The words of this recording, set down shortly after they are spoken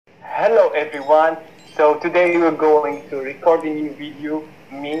Hello everyone. So today we're going to record a new video,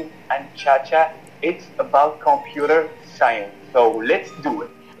 me and Chacha. It's about computer science. So let's do it.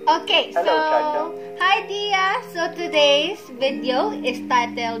 Okay, Hello, Chacha. Hi Dhia. So today's video is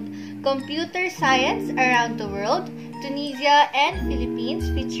titled Computer Science Around the World, Tunisia and Philippines,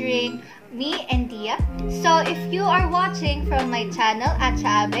 featuring me and Dhia. So if you are watching from my channel,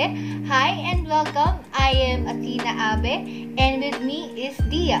 Atcha Abe, hi and welcome. I am Athena Abe and with me is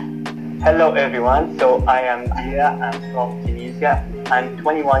Dhia. Hello everyone. So I am Dhia. I'm from Tunisia. I'm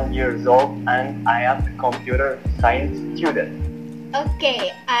 21 years old and I am a computer science student.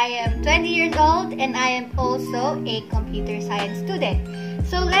 Okay, I am 20 years old and I am also a computer science student.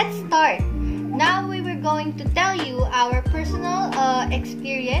 So let's start. Now we were going to tell you our personal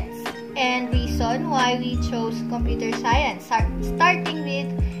experience and reason why we chose computer science, starting with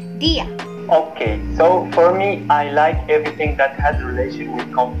Dhia. Okay, so for me, I like everything that has relation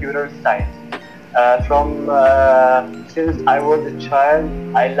with computer science. Since I was a child,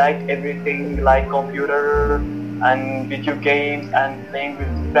 I like everything like computer and video games and playing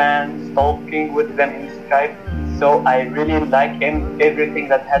with friends, talking with them in Skype. So I really like everything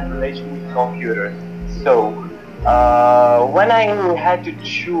that has relation with computers. So when I had to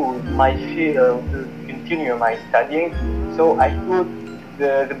choose my field to continue my studying, so I thought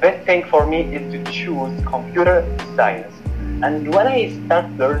the best thing for me is to choose computer science. And when I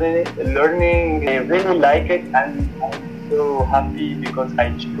start learning, I really like it, and I'm so happy because I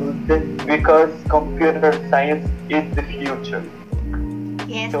chose it, because computer science is the future.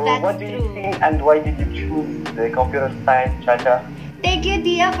 Yes, So that's what do you true. think, and why did you choose the computer science, Chacha? Thank you,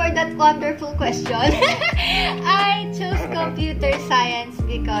 Dhia, for that wonderful question. I chose computer science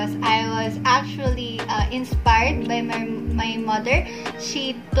because I was actually inspired by my mother.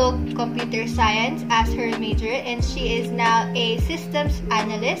 She took computer science as her major and she is now a systems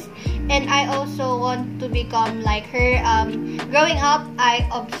analyst. And I also want to become like her. Growing up, I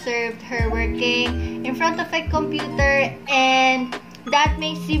observed her working in front of a computer, and that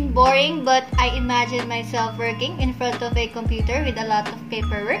may seem boring, but I imagine myself working in front of a computer with a lot of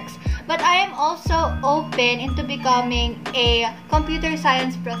paperworks. But I am also open into becoming a computer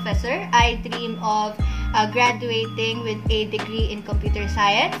science professor. I dream of graduating with a degree in computer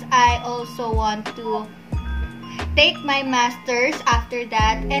science. I also want to take my master's after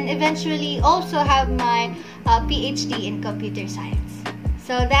that and eventually also have my PhD in computer science.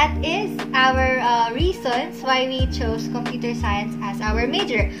 So that is our reasons why we chose computer science as our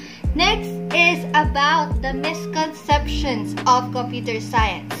major. Next is about the misconceptions of computer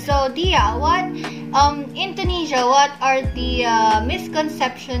science. So Dhia, in Tunisia, what are the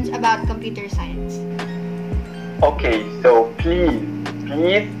misconceptions about computer science? Okay, so please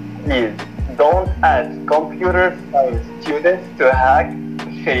don't ask computer science students to hack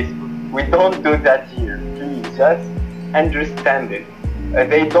Facebook. We don't do that here. Please just understand it.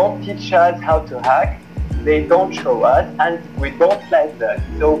 They don't teach us how to hack, they don't show us, and we don't like that.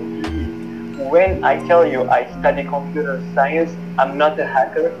 So please, when I tell you I study computer science, I'm not a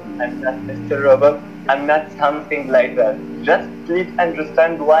hacker, I'm not Mr. Robot, I'm not something like that. Just please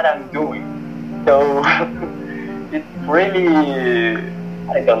understand what I'm doing. So it's really,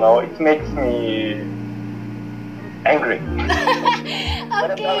 I don't know, it makes me angry.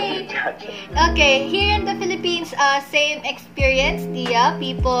 Okay. Okay, here in the Philippines, same experience, Dhia.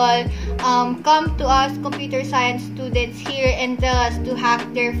 People come to us, computer science students here, and tell us to hack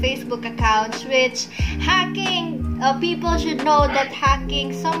their Facebook accounts, which hacking, people should know that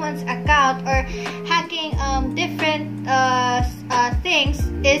hacking someone's account or hacking different things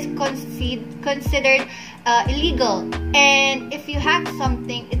is considered illegal. And if you hack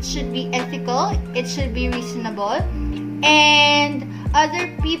something, it should be ethical, it should be reasonable. And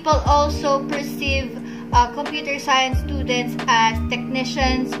other people also perceive computer science students as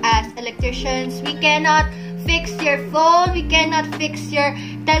technicians, as electricians. We cannot fix your phone, we cannot fix your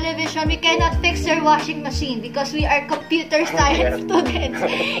television, we cannot fix your washing machine because we are computer science students.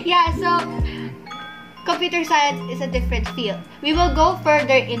 Yeah, so computer science is a different field. We will go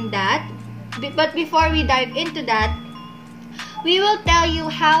further in that, but before we dive into that, we will tell you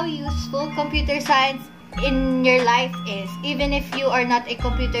how useful computer science in your life is, even if you are not a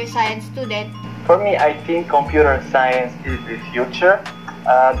computer science student. For me, I think computer science is the future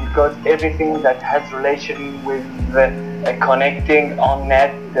because everything that has relation with connecting on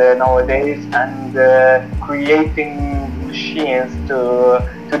net nowadays and creating machines to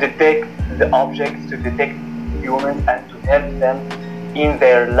detect the objects, to detect humans and to help them in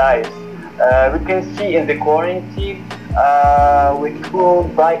their lives. We can see in the quarantine, we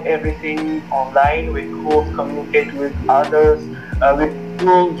could buy everything online, we could communicate with others, we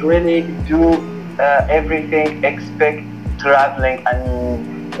would really do everything except traveling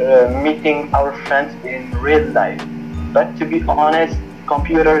and meeting our friends in real life. But to be honest,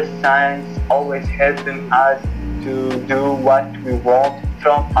 computer science always helping us to do what we want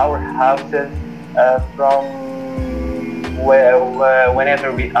from our houses, from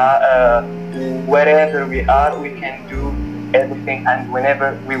whenever we are, wherever we are, we can do everything and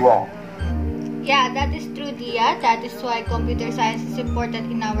whenever we want. Yeah, that is true, Dhia. That is why computer science is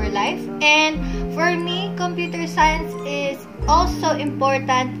important in our life. And for me, computer science is also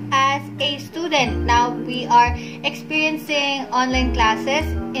important as a student. Now, we are experiencing online classes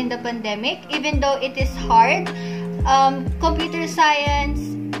in the pandemic. Even though it is hard, computer science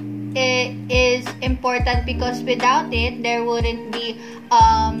is important because without it, there wouldn't be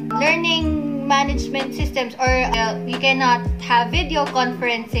learning management systems, or you cannot have video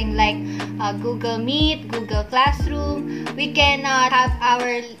conferencing like Google Meet, Google Classroom. We cannot have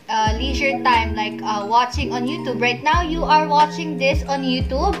our leisure time like watching on YouTube. Right now, you are watching this on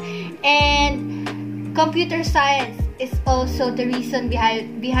YouTube, and computer science is also the reason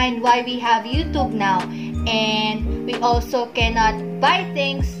behind why we have YouTube now. And we also cannot buy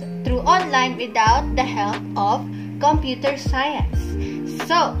things through online without the help of computer science.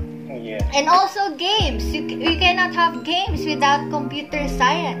 So, yeah. And also games. We cannot have games without computer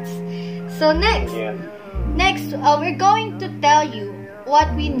science. So next, we're going to tell you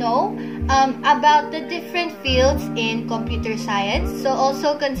what we know about the different fields in computer science. So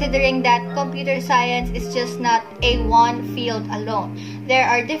also considering that computer science is just not a one field alone. There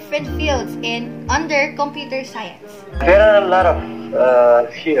are different fields under computer science. There are a lot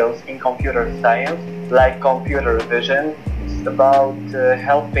of fields in computer science, like computer vision. It's about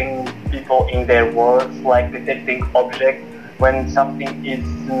helping people in their works, like detecting objects when something is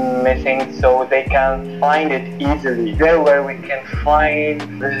missing so they can find it easily. There where we can find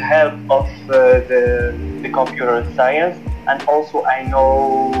the help of the computer science. And also I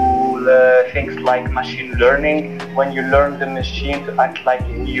know things like machine learning, when you learn the machine to act like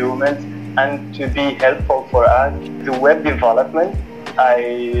humans and to be helpful for us. The web development,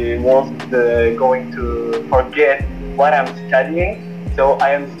 I was going to forget what I'm studying. So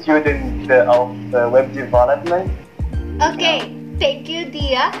I am a student of web development. Okay, thank you,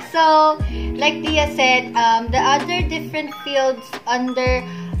 Dhia. So, like Dhia said, the other different fields under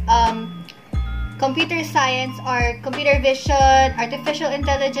computer science are computer vision, artificial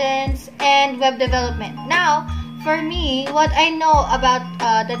intelligence, and web development. Now, for me, what I know about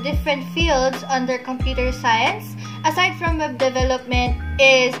the different fields under computer science, aside from web development,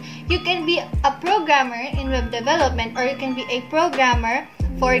 is you can be a programmer in web development, or you can be a programmer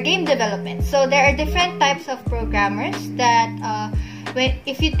for game development. So there are different types of programmers that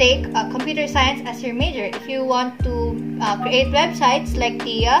if you take computer science as your major, if you want to create websites like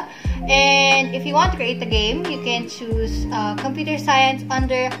Dhia, and if you want to create a game, you can choose computer science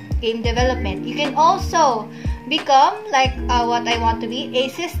under game development. You can also become like what I want to be, a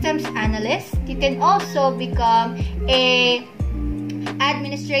systems analyst. You can also become a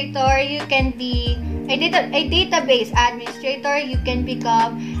administrator. You can be a database administrator. You can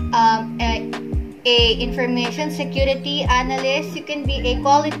become a information security analyst. You can be a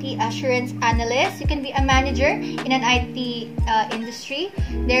quality assurance analyst. You can be a manager in an IT industry.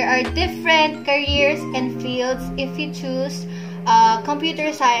 There are different careers and fields if you choose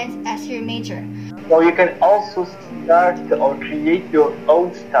computer science as your major. So you can also start or create your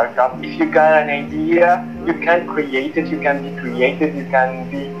own startup. If you got an idea, you can create it, you can be creative, you can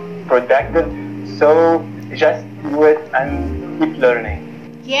be productive. So just do it and keep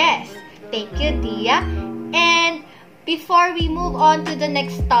learning. Yes, thank you, Dhia. And before we move on to the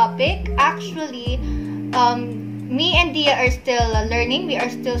next topic, actually, me and Dhia are still learning. We are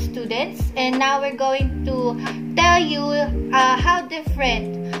still students, and now we're going to tell you how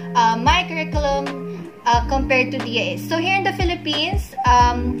different my curriculum compared to Dhia is. So here in the Philippines,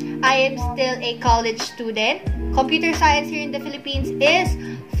 I am still a college student. Computer science here in the Philippines is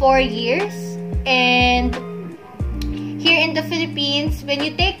 4 years, and here in the Philippines, when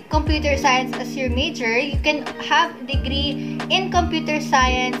you take computer science as your major, you can have a degree in computer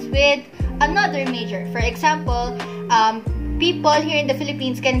science with another major. For example, people here in the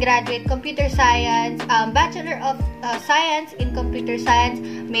Philippines can graduate computer science, Bachelor of Science in Computer Science,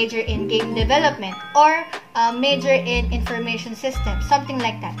 major in Game Development, or major in Information Systems, something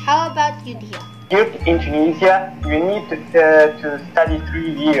like that. How about you, Dhia? Here in Tunisia, you need to study 3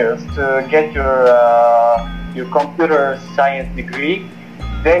 years to get your computer science degree.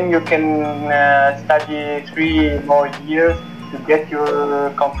 Then you can study 3 more years to get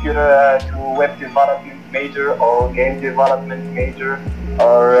your computer to web development major or game development major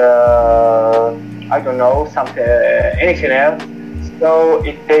or I don't know, something, anything else. So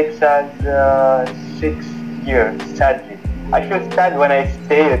it takes us 6 years, sadly. I feel sad when I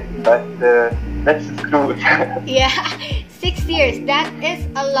say it, but that's true. Yeah, 6 years. That is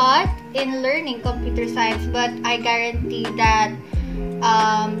a lot in learning computer science, but I guarantee that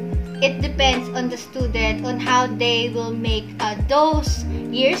it depends on the student on how they will make those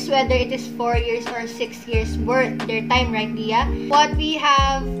years, whether it is 4 years or 6 years worth their time, right, Dhia? What we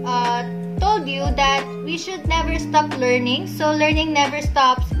have told you that we should never stop learning. So learning never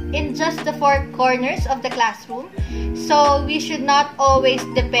stops in just the four corners of the classroom. So we should not always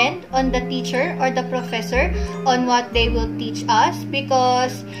depend on the teacher or the professor on what they will teach us,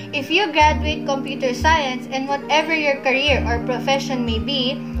 because if you graduate computer science and whatever your career or profession may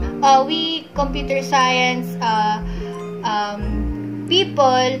be, we computer science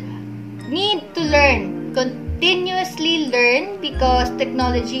people need to learn, continuously learn, because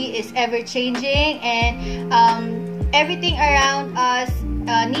technology is ever changing and everything around us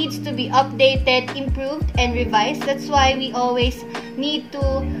needs to be updated, improved, and revised. That's why we always need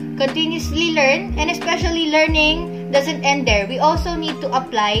to continuously learn, and especially learning doesn't end there. We also need to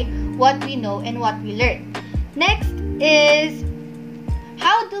apply what we know and what we learn. Next is,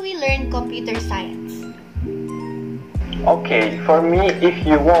 how do we learn computer science? Okay, for me, if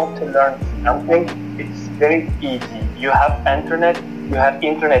you want to learn something, it's very easy. You have internet,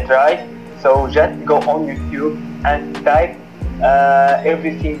 right? So just go on YouTube and type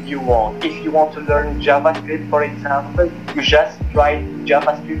everything you want. If you want to learn JavaScript, for example, you just write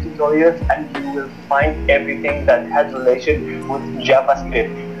JavaScript tutorials and you will find everything that has relation with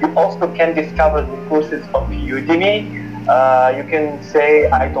JavaScript. You also can discover the courses of Udemy. You can say,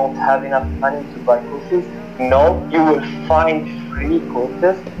 I don't have enough money to buy courses. No, you will find free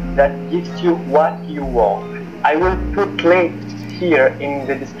courses that gives you what you want. I will put links here in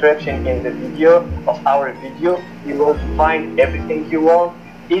the description in the video of our video. You will find everything you want.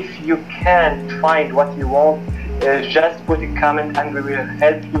 If you can't find what you want, just put a comment and we will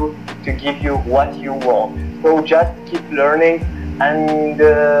help you to give you what you want. So just keep learning and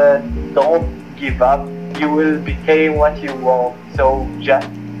don't give up. You will become what you want. So just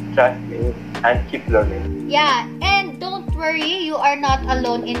trust me and keep learning. Yeah, and don't worry, you are not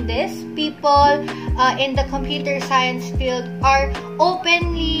alone in this. People in the computer science field are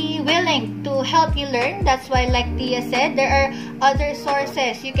openly willing to help you learn. That's why, like Dhia said, there are other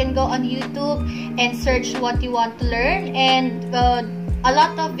sources. You can go on YouTube and search what you want to learn, and a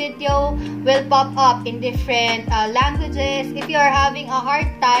lot of video will pop up in different languages. If you are having a hard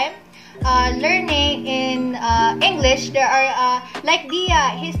time learning in English, there are like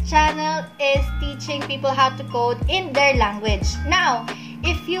Dhia, his channel is teaching people how to code in their language. Now,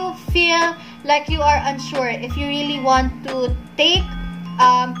 if you feel like you are unsure, if you really want to take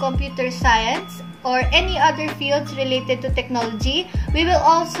computer science or any other fields related to technology, we will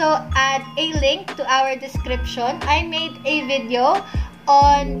also add a link to our description. I made a video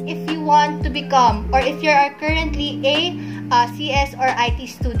on if you want to become, or if you are currently a CS or IT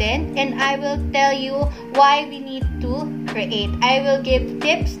student, and I will tell you why we need to create. I will give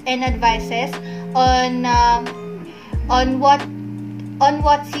tips and advices on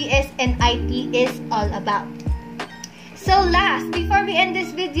what CS and IT is all about. So last, before we end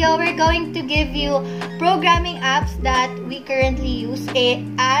this video, we're going to give you programming apps that we currently use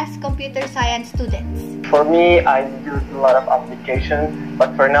as computer science students. For me, I use a lot of applications,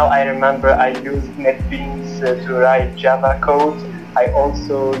 but for now I remember I used NetBeans to write Java code. I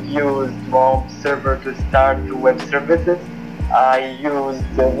also used Warm Server to start web services. I used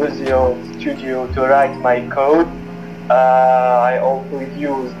Visual Studio to write my code. I also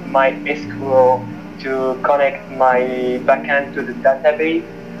used MySQL to connect my backend to the database.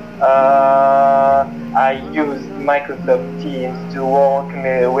 I used Microsoft Teams to work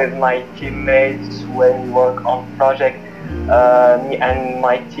with my teammates when we work on project, me and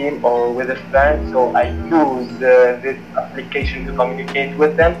my team, or with a friend. So I use this application to communicate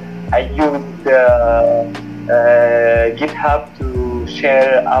with them. I used GitHub to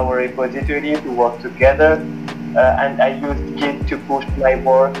share our repository to work together, and I used Git to push my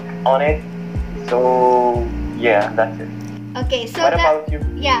work on it. So yeah, that's it. Okay, so what about you?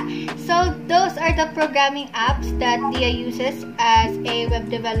 Yeah, so those are the programming apps that Dhia uses as a web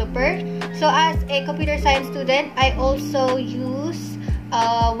developer. So as a computer science student, I also use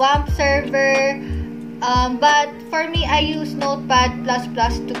WAMP server, but for me, I use Notepad++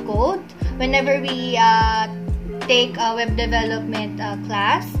 to code whenever we take a web development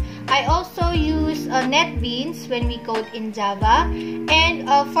class. I also use NetBeans when we code in Java, and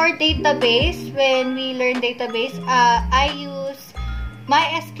for database, when we learn database, I use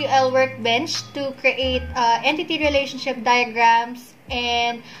MySQL Workbench to create entity relationship diagrams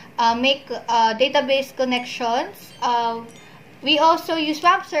and make database connections. We also use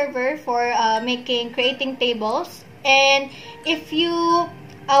Swamp Server for creating tables. And if you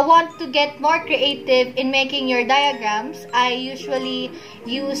want to get more creative in making your diagrams, I usually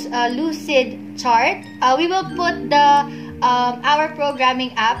use Lucid Chart. We will put our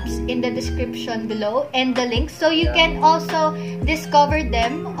programming apps in the description below and the links, so you can also discover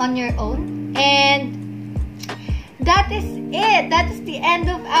them on your own. And that is it. That is the end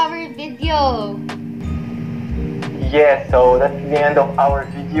of our video. Yeah, so that's the end of our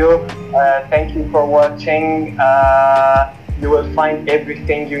video. Thank you for watching. You will find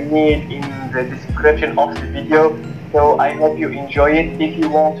everything you need in the description of the video. So I hope you enjoy it. If you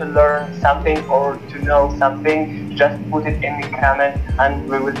want to learn something or to know something, just put it in the comment and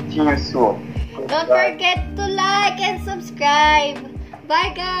we will see you soon. Don't forget to like and subscribe.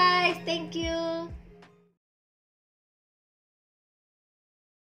 Bye guys. Thank you.